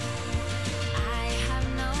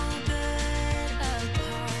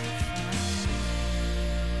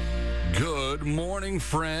Good morning,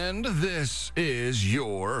 friend. This is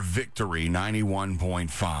your Victory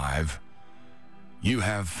 91.5. You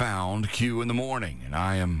have found Q in the morning, and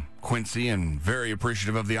I am Quincy and very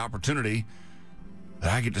appreciative of the opportunity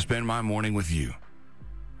that I get to spend my morning with you.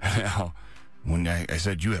 Now, when I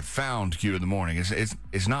said you have found Q in the morning,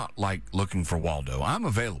 it's not like looking for Waldo. I'm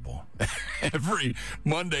available every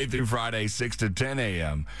Monday through Friday, 6 to 10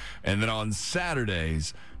 a.m. And then on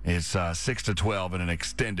Saturdays, it's 6 to 12 in an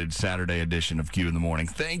extended Saturday edition of Q in the morning.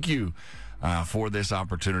 Thank you for this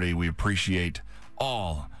opportunity. We appreciate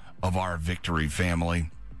all of our Victory family.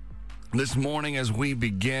 This morning, as we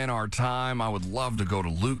begin our time, I would love to go to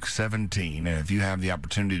Luke 17. And if you have the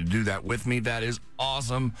opportunity to do that with me, that is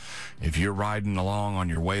awesome. If you're riding along on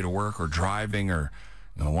your way to work or driving or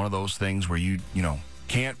one of those things where you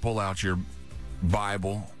can't pull out your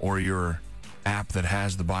Bible or your app that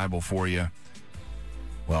has the Bible for you,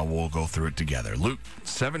 well, we'll go through it together. Luke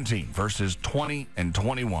 17, verses 20 and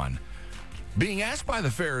 21. Being asked by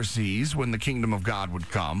the Pharisees when the kingdom of God would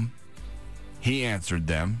come, he answered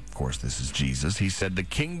them, of course, this is Jesus. He said, the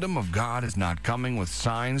kingdom of God is not coming with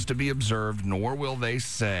signs to be observed, nor will they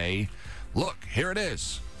say, look, here it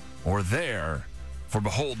is, or there, for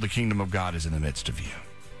behold, the kingdom of God is in the midst of you.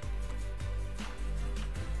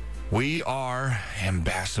 We are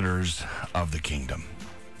ambassadors of the kingdom.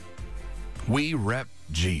 We rep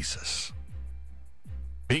Jesus.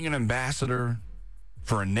 Being an ambassador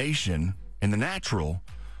for a nation in the natural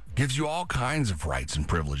gives you all kinds of rights and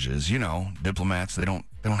privileges. Diplomats, they don't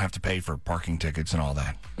have to pay for parking tickets and all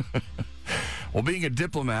that. Well, being a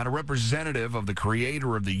diplomat, a representative of the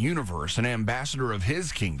creator of the universe, an ambassador of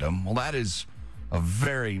his kingdom, well, that is a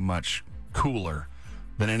very much cooler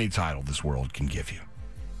than any title this world can give you.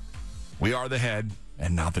 We are the head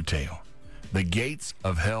and not the tail. The gates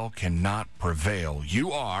of hell cannot prevail.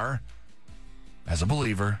 You are, as a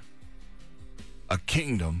believer, a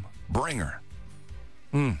kingdom bringer.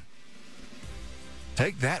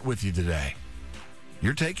 Take that with you today.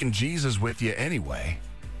 You're taking Jesus with you anyway.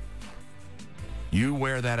 You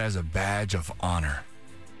wear that as a badge of honor.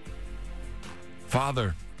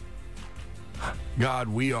 Father, God,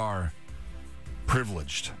 we are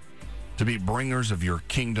privileged to be bringers of your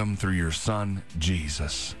kingdom through your Son,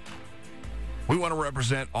 Jesus. We want to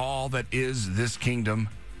represent all that is this kingdom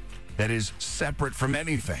that is separate from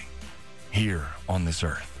anything here on this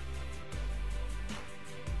earth.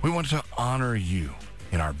 We want to honor you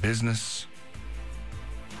in our business,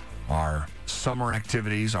 our summer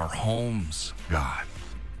activities, our homes, God.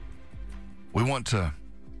 We want to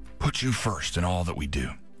put you first in all that we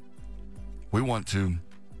do. We want to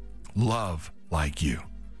love like you.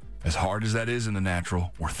 As hard as that is in the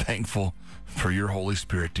natural, we're thankful for your Holy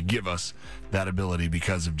Spirit to give us that ability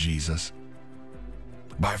because of Jesus.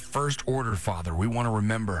 By first order, Father, we want to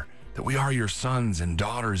remember that we are your sons and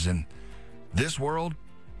daughters, and this world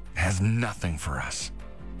has nothing for us.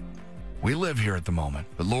 We live here at the moment,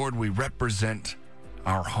 but Lord, we represent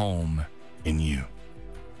our home in you.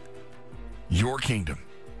 Your kingdom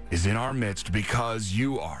is in our midst because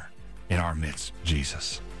you are in our midst,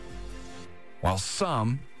 Jesus. While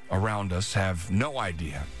some around us have no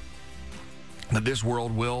idea that this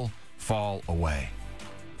world will fall away,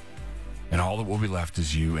 and all that will be left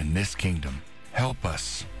is you in this kingdom. Help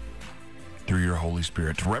us through your Holy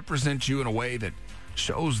Spirit to represent you in a way that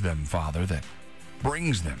shows them, Father, that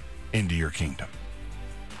brings them into your kingdom.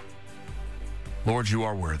 Lord, you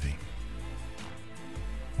are worthy.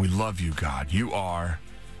 We love you, God. You are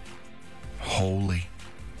holy,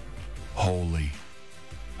 holy,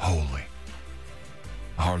 holy.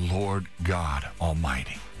 Our Lord God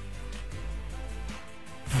Almighty.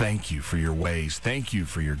 Thank you for your ways. Thank you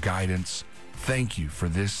for your guidance. Thank you for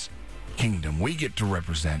this kingdom we get to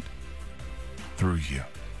represent through you.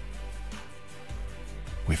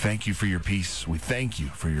 We thank you for your peace. We thank you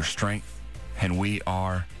for your strength. And we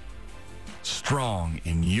are strong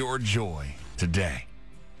in your joy today.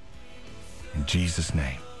 In Jesus'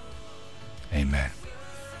 name, amen.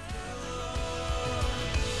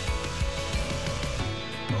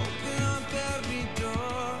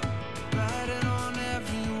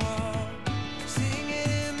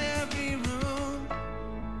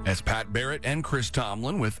 As Pat Barrett and Chris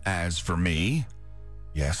Tomlin with As For Me.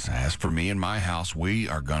 Yes, as for me and my house, we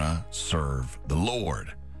are going to serve the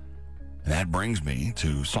Lord. And that brings me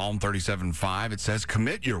to Psalm 37:5. It says,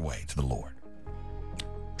 commit your way to the Lord.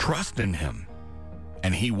 Trust in him,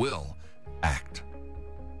 and he will act.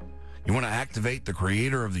 You want to activate the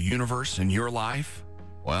creator of the universe in your life?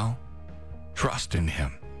 Well, trust in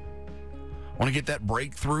him. Want to get that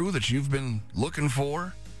breakthrough that you've been looking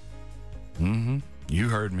for? You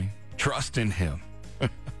heard me. Trust in him.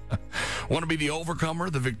 Want to be the overcomer,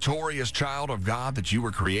 the victorious child of God that you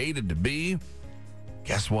were created to be?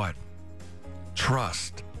 Guess what?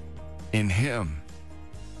 Trust in Him.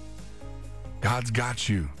 God's got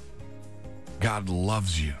you. God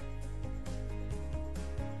loves you.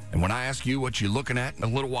 And when I ask you what you're looking at in a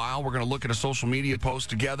little while, we're going to look at a social media post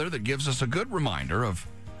together that gives us a good reminder of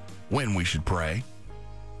when we should pray.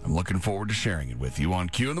 I'm looking forward to sharing it with you on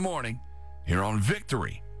Q in the Morning here on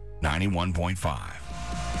Victory 91.5.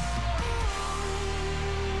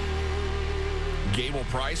 Gable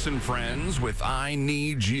Price and Friends with I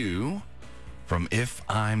Need You from If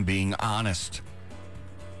I'm Being Honest.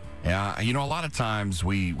 Yeah, you know, a lot of times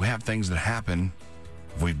we have things that happen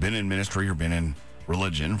if we've been in ministry or been in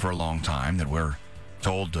religion for a long time that we're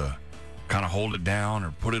told to kind of hold it down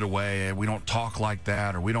or put it away. We don't talk like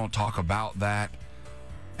that, or we don't talk about that.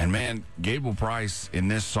 And man, Gable Price in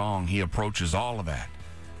this song, he approaches all of that.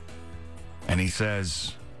 And he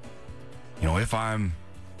says, you know, if I'm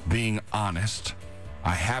being honest,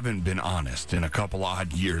 I haven't been honest in a couple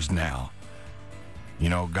odd years now. You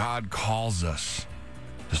know, God calls us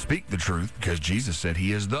to speak the truth because Jesus said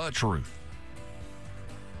He is the truth.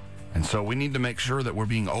 And so we need to make sure that we're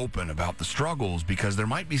being open about the struggles, because there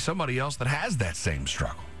might be somebody else that has that same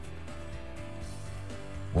struggle.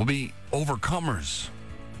 We'll be overcomers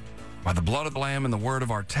by the blood of the Lamb and the word of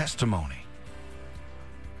our testimony.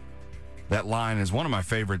 That line is one of my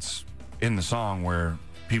favorites in the song, where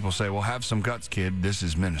people say, well, have some guts, kid. This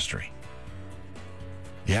is ministry.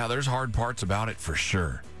 Yeah, there's hard parts about it for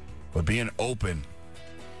sure. But being open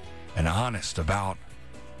and honest about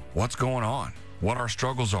what's going on, what our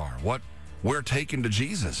struggles are, what we're taking to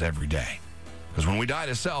Jesus every day. Because when we die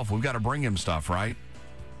to self, we've got to bring Him stuff, right?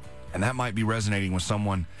 And that might be resonating with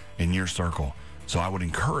someone in your circle. So I would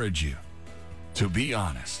encourage you to be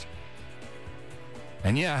honest.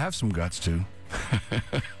 And yeah, have some guts too.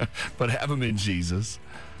 But have them in Jesus.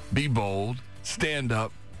 Be bold. Stand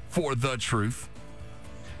up for the truth.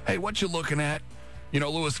 Hey, what you looking at? You know,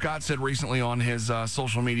 Lewis Scott said recently on his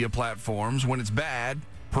social media platforms, when it's bad,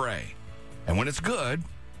 pray. And when it's good,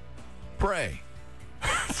 pray.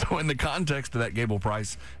 So in the context of that Gable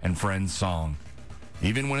Price and Friends song,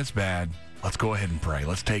 even when it's bad, let's go ahead and pray.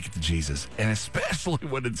 Let's take it to Jesus. And especially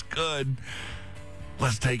when it's good,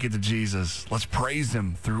 let's take it to Jesus. Let's praise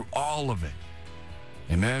Him through all of it.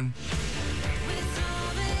 Amen.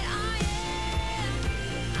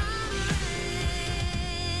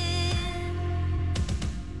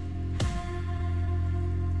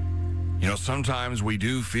 You know, sometimes we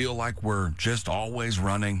do feel like we're just always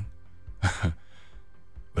running. But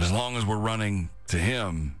as long as we're running to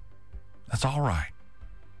Him, that's all right.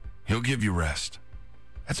 He'll give you rest.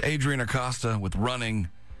 That's Adrian Acosta with Running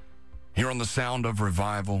here on the Sound of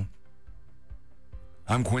Revival.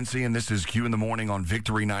 I'm Quincy, and this is Q in the Morning on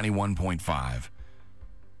Victory 91.5.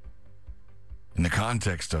 In the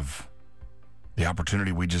context of the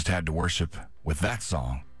opportunity we just had to worship with that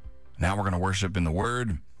song, now we're going to worship in the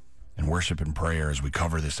Word and worship in prayer as we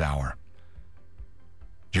cover this hour.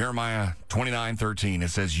 Jeremiah 29:13, it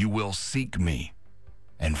says, you will seek me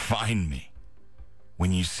and find me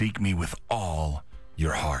when you seek me with all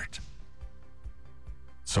your heart.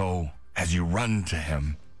 So as you run to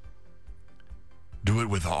Him, do it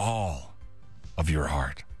with all of your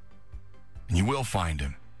heart. And you will find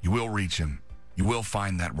Him. You will reach Him. You will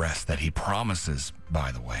find that rest that He promises,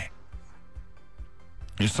 by the way.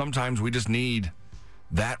 You know, sometimes we just need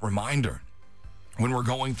that reminder when we're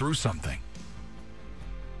going through something.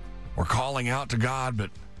 We're calling out to God,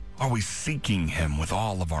 but are we seeking Him with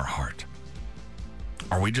all of our heart?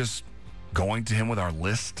 Are we just going to Him with our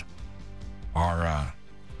list, our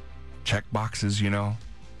check boxes, you know?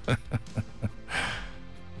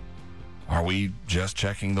 Are we just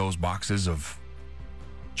checking those boxes of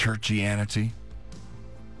churchianity?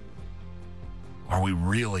 Are we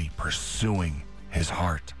really pursuing His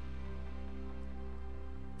heart?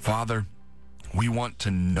 Father, we want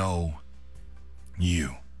to know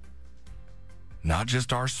You. Not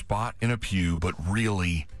just our spot in a pew, but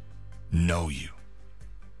really know You.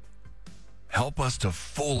 Help us to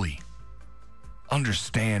fully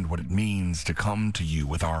understand what it means to come to You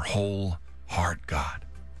with our whole heart, God.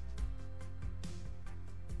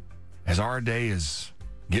 As our day is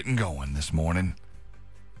getting going this morning,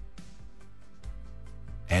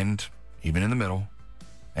 and even in the middle,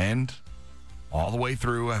 and all the way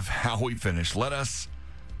through of how we finish, let us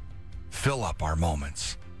fill up our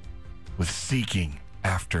moments with seeking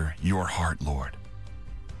after Your heart, Lord.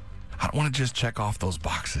 I don't want to just check off those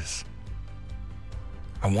boxes.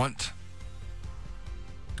 I want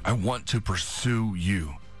to pursue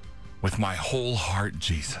You with my whole heart,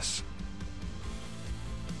 Jesus.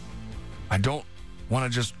 I don't want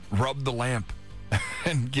to just rub the lamp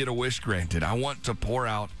and get a wish granted. I want to pour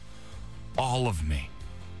out all of me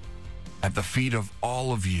at the feet of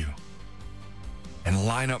all of you and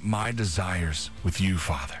line up my desires with you,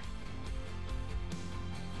 Father.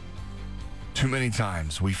 Too many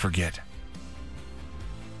times we forget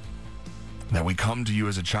that we come to you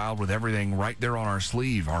as a child with everything right there on our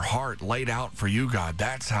sleeve, our heart laid out for you, God.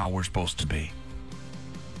 That's how we're supposed to be.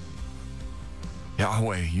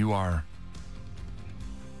 Yahweh, you are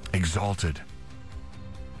exalted.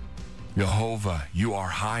 Jehovah, you are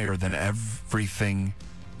higher than everything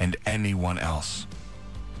and anyone else.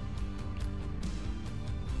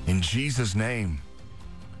 In Jesus' name,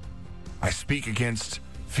 I speak against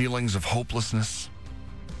feelings of hopelessness.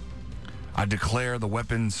 I declare the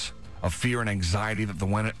weapons of fear and anxiety that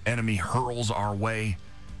the enemy hurls our way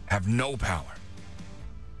have no power.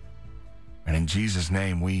 And in Jesus'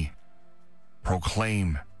 name, we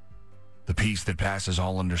proclaim the peace that passes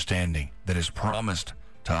all understanding that is promised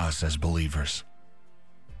to us as believers.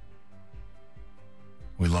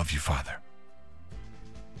 We love you, Father.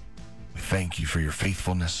 We thank you for your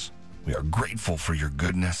faithfulness. We are grateful for your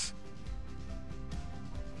goodness.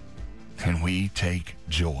 And we take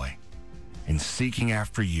joy in seeking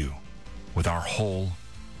after you with our whole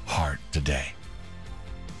heart today.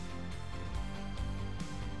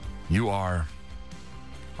 You are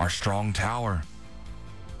our strong tower,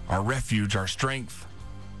 our refuge, our strength.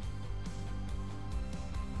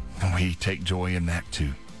 And we take joy in that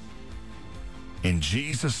too. In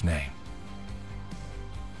Jesus' name,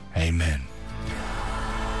 amen.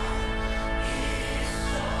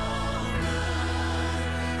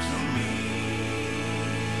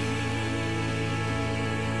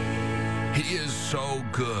 He is so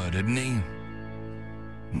good, isn't he?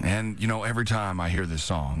 And, you know, every time I hear this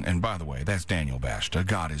song, and by the way, that's Daniel Bashta,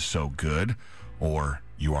 God is so good, or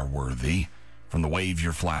You Are Worthy, from the Wave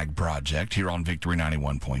Your Flag Project here on Victory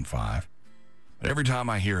 91.5. But every time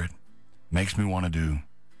I hear it, makes me want to do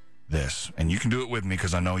this. And you can do it with me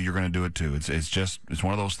because I know you're going to do it too. It's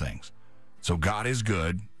one of those things. So God is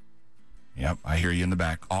good. Yep, I hear you in the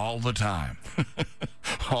back all the time.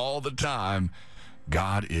 All the time,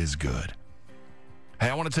 God is good. Hey,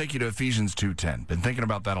 I want to take you to Ephesians 2:10. Been thinking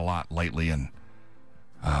about that a lot lately, and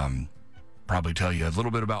probably tell you a little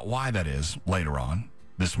bit about why that is later on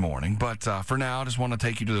this morning. But for now, I just want to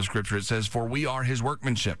take you to the scripture. It says, "For we are his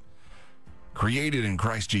workmanship, created in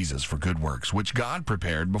Christ Jesus for good works, which God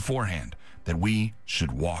prepared beforehand, that we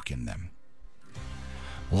should walk in them."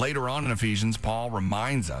 Later on in Ephesians, Paul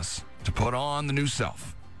reminds us to put on the new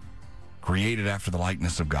self, created after the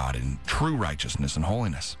likeness of God in true righteousness and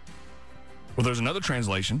holiness. Well, there's another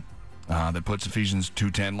translation that puts Ephesians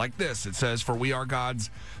 2:10 like this. It says, "For we are God's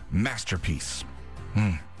masterpiece."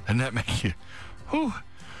 Doesn't that make you? Whew.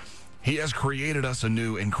 He has created us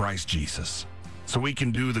anew in Christ Jesus, so we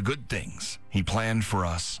can do the good things he planned for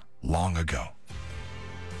us long ago.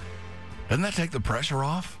 Doesn't that take the pressure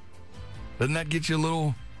off? Doesn't that get you a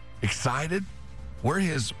little excited? We're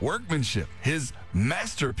his workmanship, his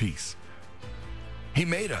masterpiece. He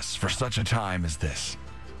made us for such a time as this.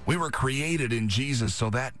 We were created in Jesus so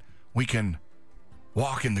that we can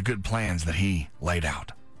walk in the good plans that he laid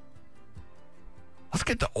out. Let's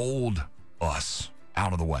get the old us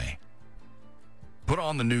out of the way. Put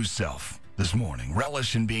on the new self this morning.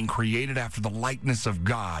 Relish in being created after the likeness of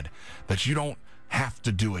God, that you don't have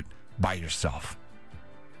to do it by yourself.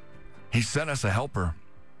 He sent us a helper.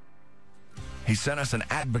 He sent us an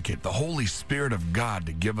advocate, the Holy Spirit of God,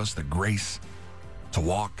 to give us the grace to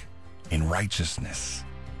walk in righteousness.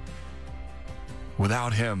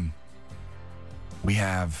 Without him, we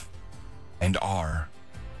have and are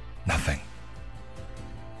nothing.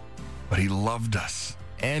 But he loved us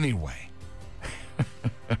anyway.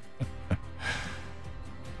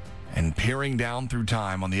 And peering down through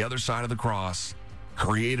time on the other side of the cross,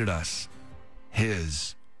 created us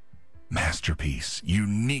his masterpiece,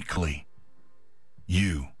 uniquely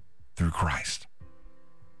you through Christ.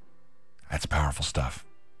 That's powerful stuff.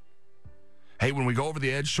 Hey, when we go over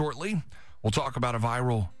the edge shortly, we'll talk about a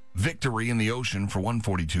viral victory in the ocean for one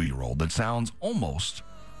 42-year-old that sounds almost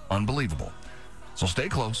unbelievable. So stay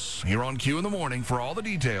close here on Q in the Morning for all the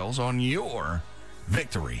details on your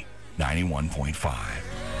Victory 91.5.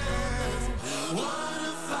 What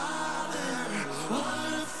a father,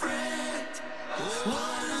 what a friend,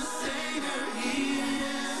 what a savior he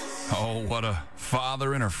is. Oh, what a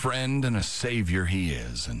father and a friend and a savior he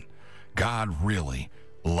is. And God really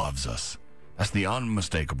loves us. That's the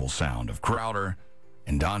unmistakable sound of Crowder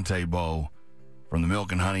and Dante Bowe from the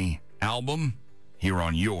Milk and Honey album here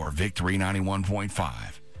on your Victory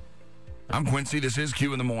 91.5. I'm Quincy. This is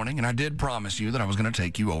Q in the Morning, and I did promise you that I was going to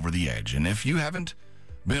take you over the edge. And if you haven't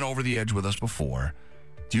been over the edge with us before,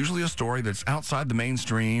 it's usually a story that's outside the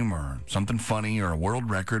mainstream or something funny or a world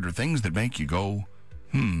record or things that make you go,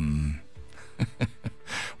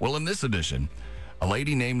 Well, in this edition, a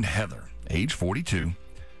lady named Heather, age 42,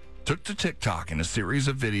 took to TikTok in a series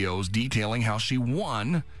of videos detailing how she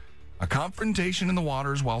won a confrontation in the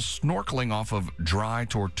waters while snorkeling off of Dry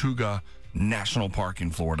Tortuga National Park in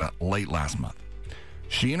Florida late last month.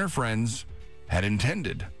 She and her friends had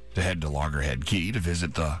intended to head to Loggerhead Key to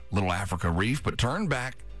visit the Little Africa Reef, but turned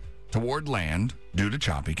back toward land due to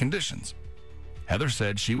choppy conditions. Heather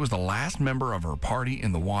said she was the last member of her party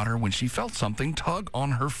in the water when she felt something tug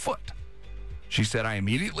on her foot. She said, "I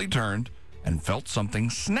immediately turned and felt something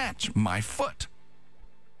snatch my foot."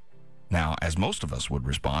 Now, as most of us would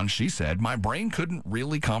respond, she said, "My brain couldn't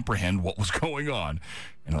really comprehend what was going on,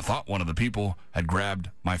 and I thought one of the people had grabbed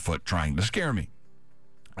my foot trying to scare me."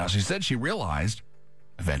 Now, she said she realized,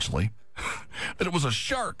 eventually, that it was a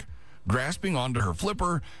shark grasping onto her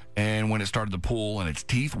flipper, and when it started to pull and its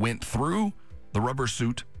teeth went through the rubber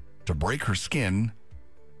suit to break her skin,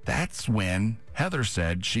 that's when Heather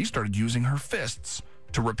said she started using her fists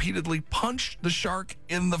to repeatedly punch the shark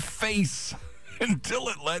in the face until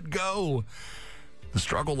it let go. The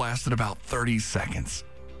struggle lasted about 30 seconds.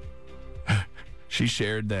 She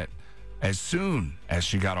shared that as soon as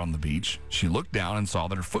she got on the beach, she looked down and saw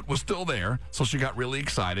that her foot was still there, so she got really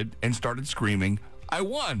excited and started screaming, "I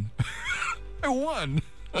won! I won!"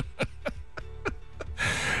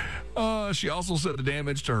 She also said the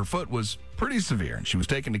damage to her foot was pretty severe, and she was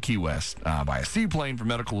taken to Key West by a seaplane for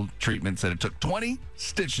medical treatment. Said it took 20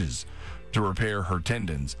 stitches to repair her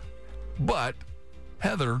tendons. But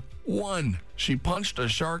Heather won. She punched a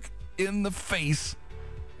shark in the face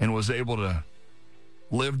and was able to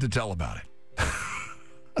live to tell about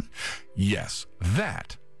it. Yes,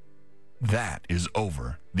 that is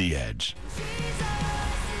over the edge.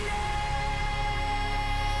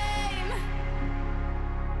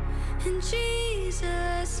 In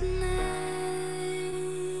Jesus' name.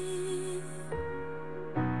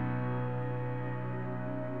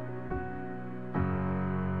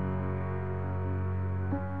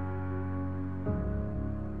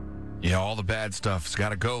 Yeah, all the bad stuff's got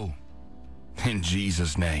to go in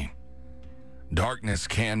Jesus' name. Darkness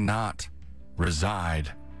cannot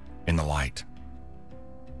reside in the light.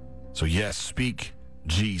 So yes, speak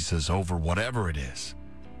Jesus over whatever it is.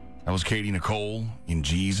 That was Katie Nicole, in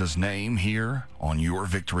Jesus' name, here on your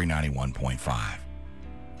Victory 91.5.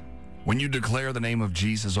 When you declare the name of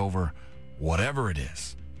Jesus over whatever it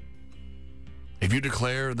is, if you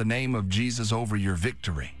declare the name of Jesus over your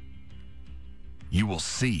victory, you will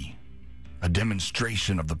see a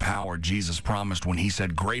demonstration of the power Jesus promised when he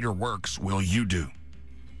said, "Greater works will you do."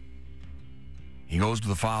 He goes to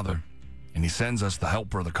the Father, and he sends us the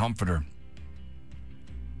Helper, the Comforter.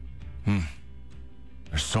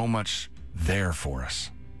 There's so much there for us.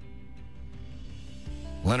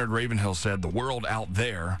 Leonard Ravenhill said, "The world out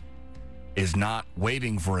there is not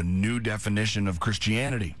waiting for a new definition of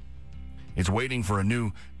Christianity. It's waiting for a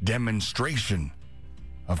new demonstration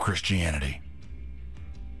of Christianity."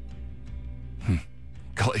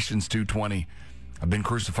 Galatians 2:20, "I've been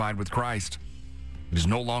crucified with Christ. It is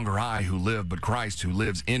no longer I who live, but Christ who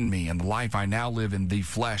lives in me. And the life I now live in the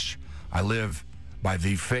flesh, I live by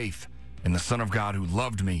the faith in the Son of God who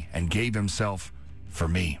loved me and gave himself for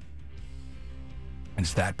me." And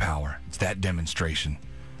it's that power, it's that demonstration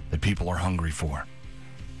that people are hungry for.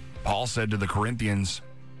 Paul said to the Corinthians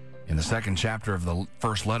in the 2nd chapter of the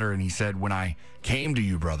first letter, and he said, "When I came to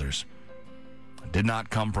you, brothers, I did not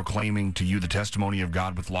come proclaiming to you the testimony of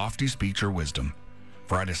God with lofty speech or wisdom,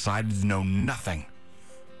 for I decided to know nothing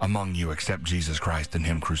among you except Jesus Christ and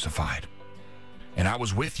him crucified. And I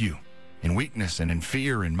was with you in weakness and in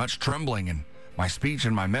fear and much trembling, and my speech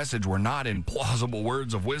and my message were not in plausible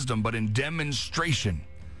words of wisdom, but in demonstration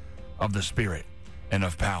of the Spirit and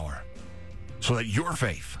of power, so that your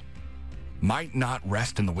faith might not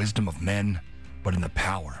rest in the wisdom of men, but in the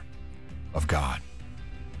power of God."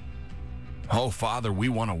 Oh, Father, we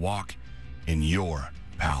want to walk in your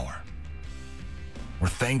power. We're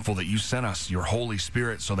thankful that you sent us your Holy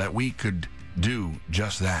Spirit so that we could do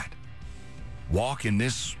just that. Walk in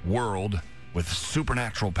this world with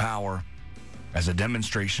supernatural power as a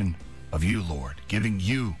demonstration of you, Lord, giving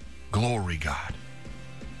you glory, God.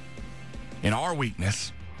 In our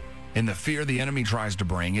weakness, in the fear the enemy tries to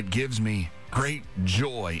bring, it gives me great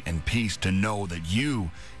joy and peace to know that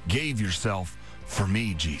you gave yourself for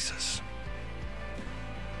me, Jesus.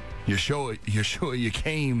 Yeshua, you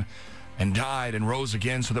came and died and rose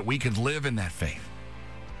again so that we could live in that faith.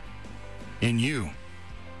 in you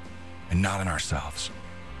and not in ourselves.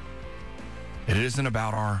 It isn't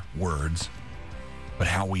about our words, but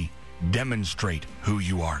how we demonstrate who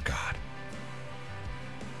you are, God.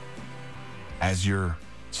 As your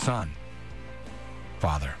son,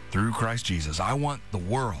 Father, through Christ Jesus, I want the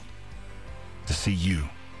world to see you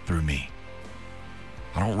through me.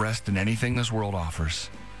 I don't rest in anything this world offers.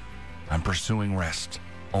 I'm pursuing rest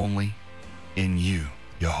only in you,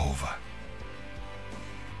 Jehovah.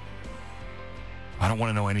 I don't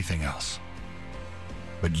want to know anything else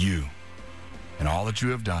but you and all that you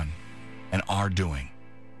have done and are doing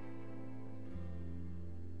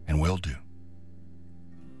and will do.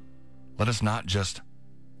 Let us not just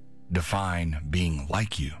define being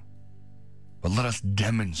like you, but let us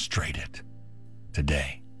demonstrate it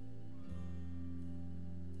today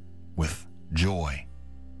with joy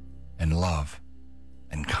and love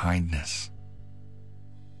and kindness.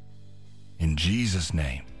 In Jesus'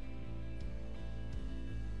 name,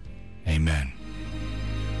 amen.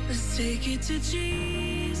 Let's take it to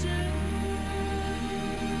Jesus.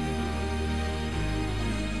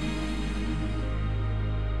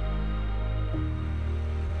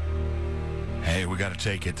 Hey, we got to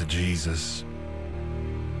take it to Jesus.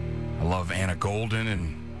 I love Anna Golden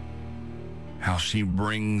and how she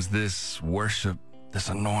brings this worship, this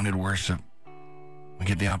anointed worship. We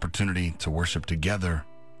get the opportunity to worship together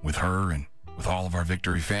with her and with all of our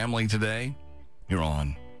Victory family today. You're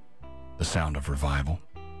on The Sound of Revival.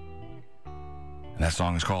 And that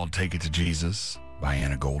song is called Take It to Jesus by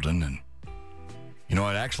Anna Golden. And you know,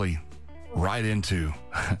 it actually right into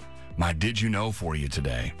my Did You Know for you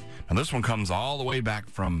today. Now, this one comes all the way back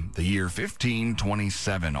from the year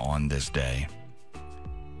 1527 on this day.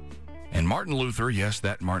 And Martin Luther, yes,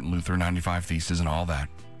 that Martin Luther 95 Theses and all that,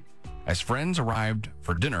 as friends arrived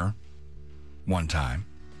for dinner one time,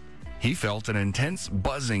 he felt an intense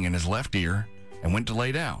buzzing in his left ear and went to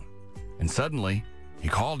lay down. And suddenly, he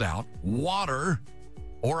called out, "Water,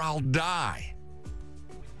 or I'll die."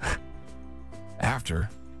 After,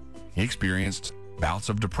 he experienced bouts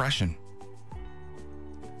of depression.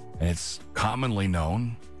 And it's commonly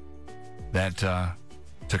known that to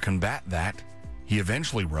combat that, he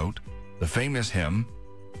eventually wrote the famous hymn,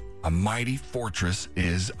 "A Mighty Fortress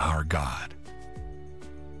is Our God."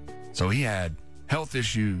 So he had health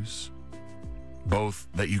issues, both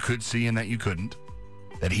that you could see and that you couldn't,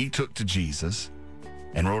 that he took to Jesus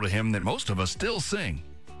and wrote a hymn that most of us still sing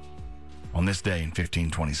on this day in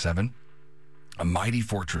 1527, "A Mighty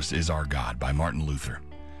Fortress is Our God" by Martin Luther.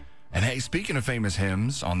 And hey, speaking of famous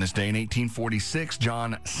hymns, on this day in 1846,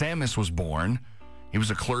 John Sammis was born. He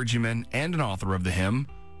was a clergyman and an author of the hymn,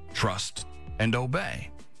 "Trust and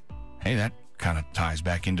Obey." Hey, that kind of ties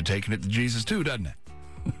back into taking it to Jesus too, doesn't it?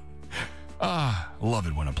 Love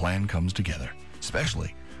it when a plan comes together,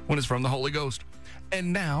 especially when it's from the Holy Ghost.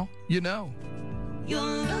 And now you know. Your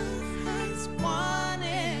love has won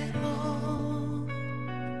it all.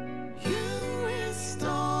 You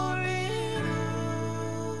restore it all.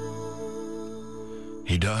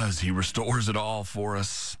 He does. He restores it all for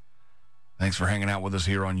us. Thanks for hanging out with us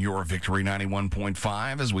here on your Victory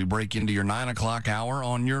 91.5 as we break into your 9 o'clock hour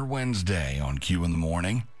on your Wednesday on Q in the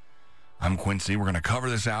Morning. I'm Quincy. We're going to cover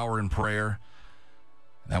this hour in prayer.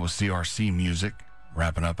 That was CRC music,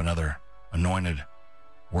 wrapping up another anointed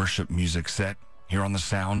worship music set here on the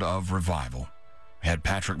Sound of Revival. We had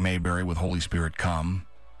Patrick Mayberry with Holy Spirit Come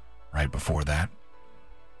right before that.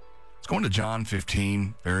 Let's go into John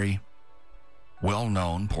 15, very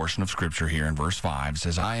well-known portion of Scripture here in verse 5. It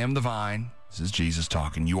says, "I am the vine." This is Jesus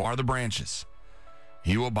talking. "You are the branches.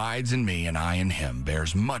 He who abides in me and I in him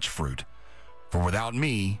bears much fruit, for without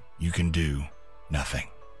me you can do nothing."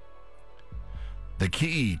 The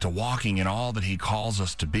key to walking in all that he calls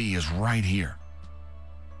us to be is right here.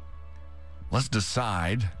 Let's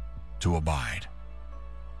decide to abide.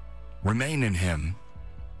 Remain in him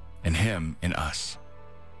and him in us.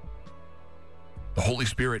 The Holy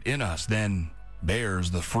Spirit in us then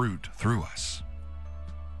bears the fruit through us.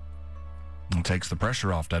 It takes the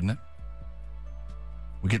pressure off, doesn't it?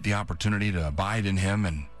 We get the opportunity to abide in him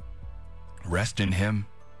and rest in him,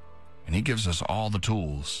 and he gives us all the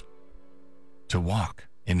tools to walk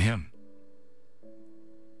in him.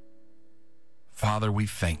 Father, we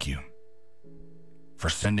thank you for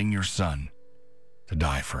sending your Son to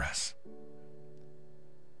die for us.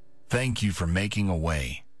 Thank you for making a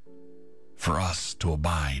way for us to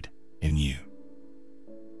abide in you.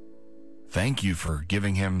 Thank you for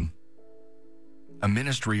giving him a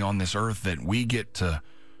ministry on this earth that we get to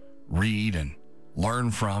read and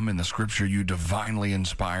learn from in the Scripture you divinely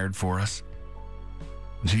inspired for us.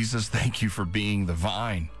 Jesus, thank you for being the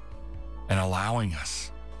vine and allowing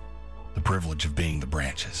us the privilege of being the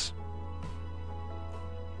branches.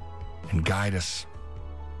 And guide us,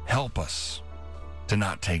 help us to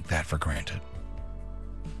not take that for granted.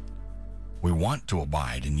 We want to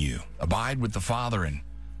abide in you, abide with the Father, and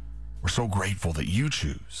we're so grateful that you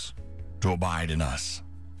choose to abide in us.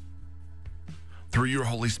 Through your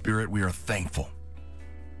Holy Spirit, we are thankful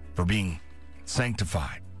for being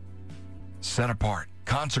sanctified, set apart,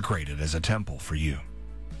 consecrated as a temple for you.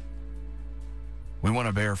 We want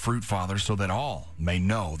to bear fruit, Father, so that all may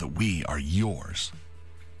know that we are yours.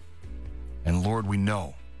 And Lord, we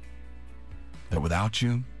know that without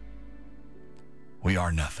you, we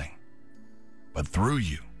are nothing. But through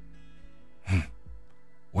you,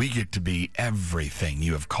 we get to be everything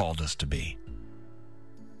you have called us to be.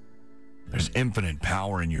 There's infinite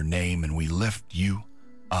power in your name, and we lift you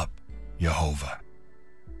up, Jehovah.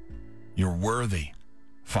 You're worthy,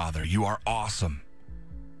 Father. You are awesome.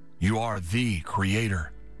 You are the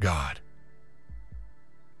Creator God.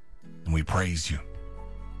 And we praise you.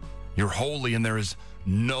 You're holy, and there is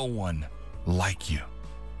no one like you.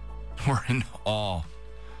 We're in awe.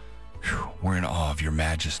 We're in awe of your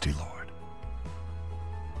majesty, Lord.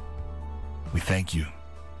 We thank you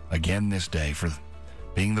again this day for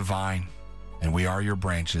being the vine, and we are your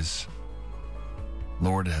branches.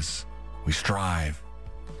 Lord, as we strive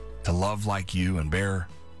to love like you and bear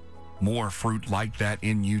more fruit like that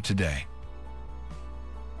in you today,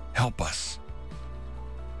 help us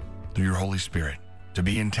through your Holy Spirit to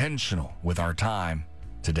be intentional with our time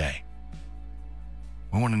today.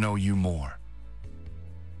 We want to know you more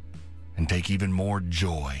and take even more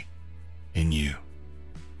joy in you,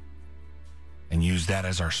 and use that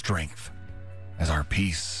as our strength, as our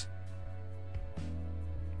peace.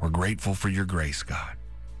 We're grateful for your grace, God.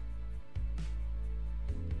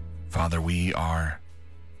 Father, we are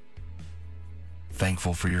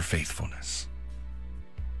thankful for your faithfulness.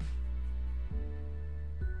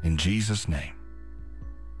 In Jesus' name,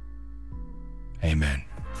 amen.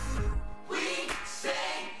 We say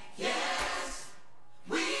yes.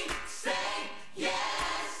 We say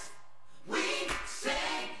yes. We say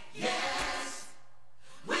yes.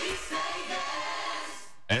 We say yes.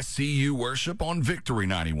 SCU Worship on Victory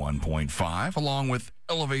 91.5, along with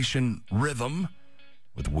Elevation Rhythm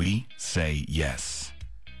with We Say Yes.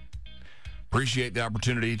 Appreciate the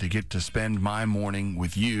opportunity to get to spend my morning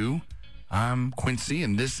with you. I'm Quincy,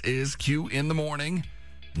 and this is Q in the Morning.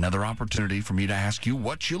 Another opportunity for me to ask you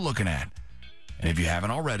what you're looking at. And if you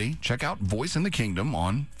haven't already, check out Voice in the Kingdom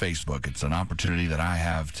on Facebook. It's an opportunity that I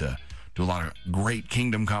have to do a lot of great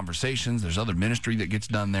kingdom conversations. There's other ministry that gets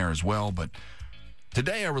done there as well. But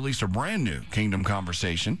today I released a brand new kingdom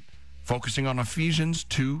conversation focusing on Ephesians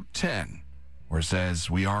 2:10, where it says,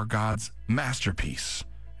 we are God's masterpiece.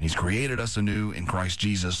 And he's created us anew in Christ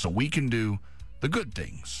Jesus so we can do the good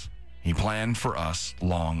things he planned for us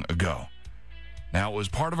long ago. Now, it was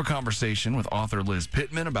part of a conversation with author Liz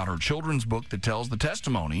Pittman about her children's book that tells the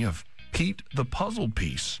testimony of Pete the puzzle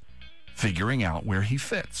piece, figuring out where he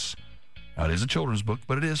fits. Now, it is a children's book,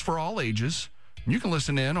 but it is for all ages. You can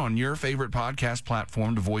listen in on your favorite podcast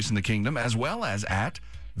platform to Voice in the Kingdom, as well as at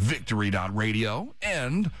victory.radio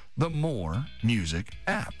and the More Music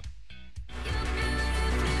app.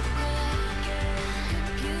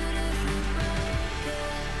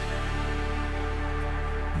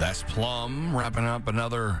 That's Plum wrapping up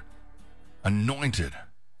another anointed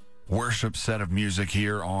worship set of music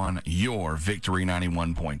here on your Victory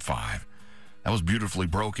 91.5. That was Beautifully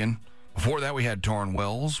Broken. Before that, we had Torn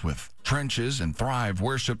Wells with Trenches and Thrive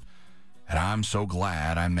Worship. And I'm so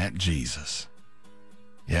glad I met Jesus.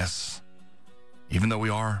 Yes, even though we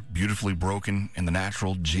are beautifully broken in the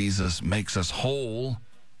natural, Jesus makes us whole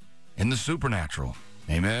in the supernatural.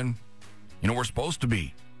 Amen. You know, we're supposed to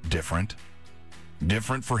be different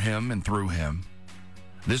for him and through him.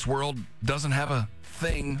 This world doesn't have a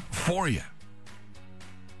thing for you.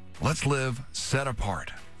 Let's live set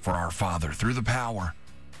apart for our Father through the power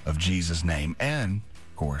of Jesus' name and,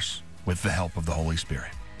 of course, with the help of the Holy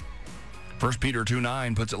Spirit. 1 Peter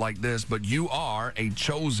 2:9 puts it like this, but you are a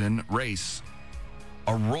chosen race,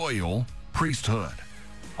 a royal priesthood,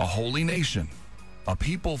 a holy nation, a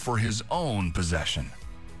people for his own possession,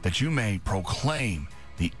 that you may proclaim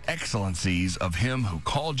the excellencies of him who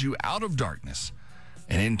called you out of darkness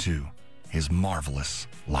and into his marvelous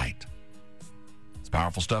light. It's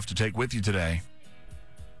powerful stuff to take with you today.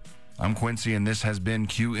 I'm Quincy, and this has been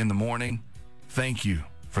Q in the Morning. Thank you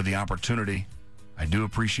for the opportunity. I do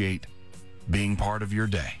appreciate being part of your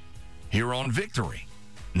day here on Victory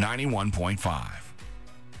 91.5.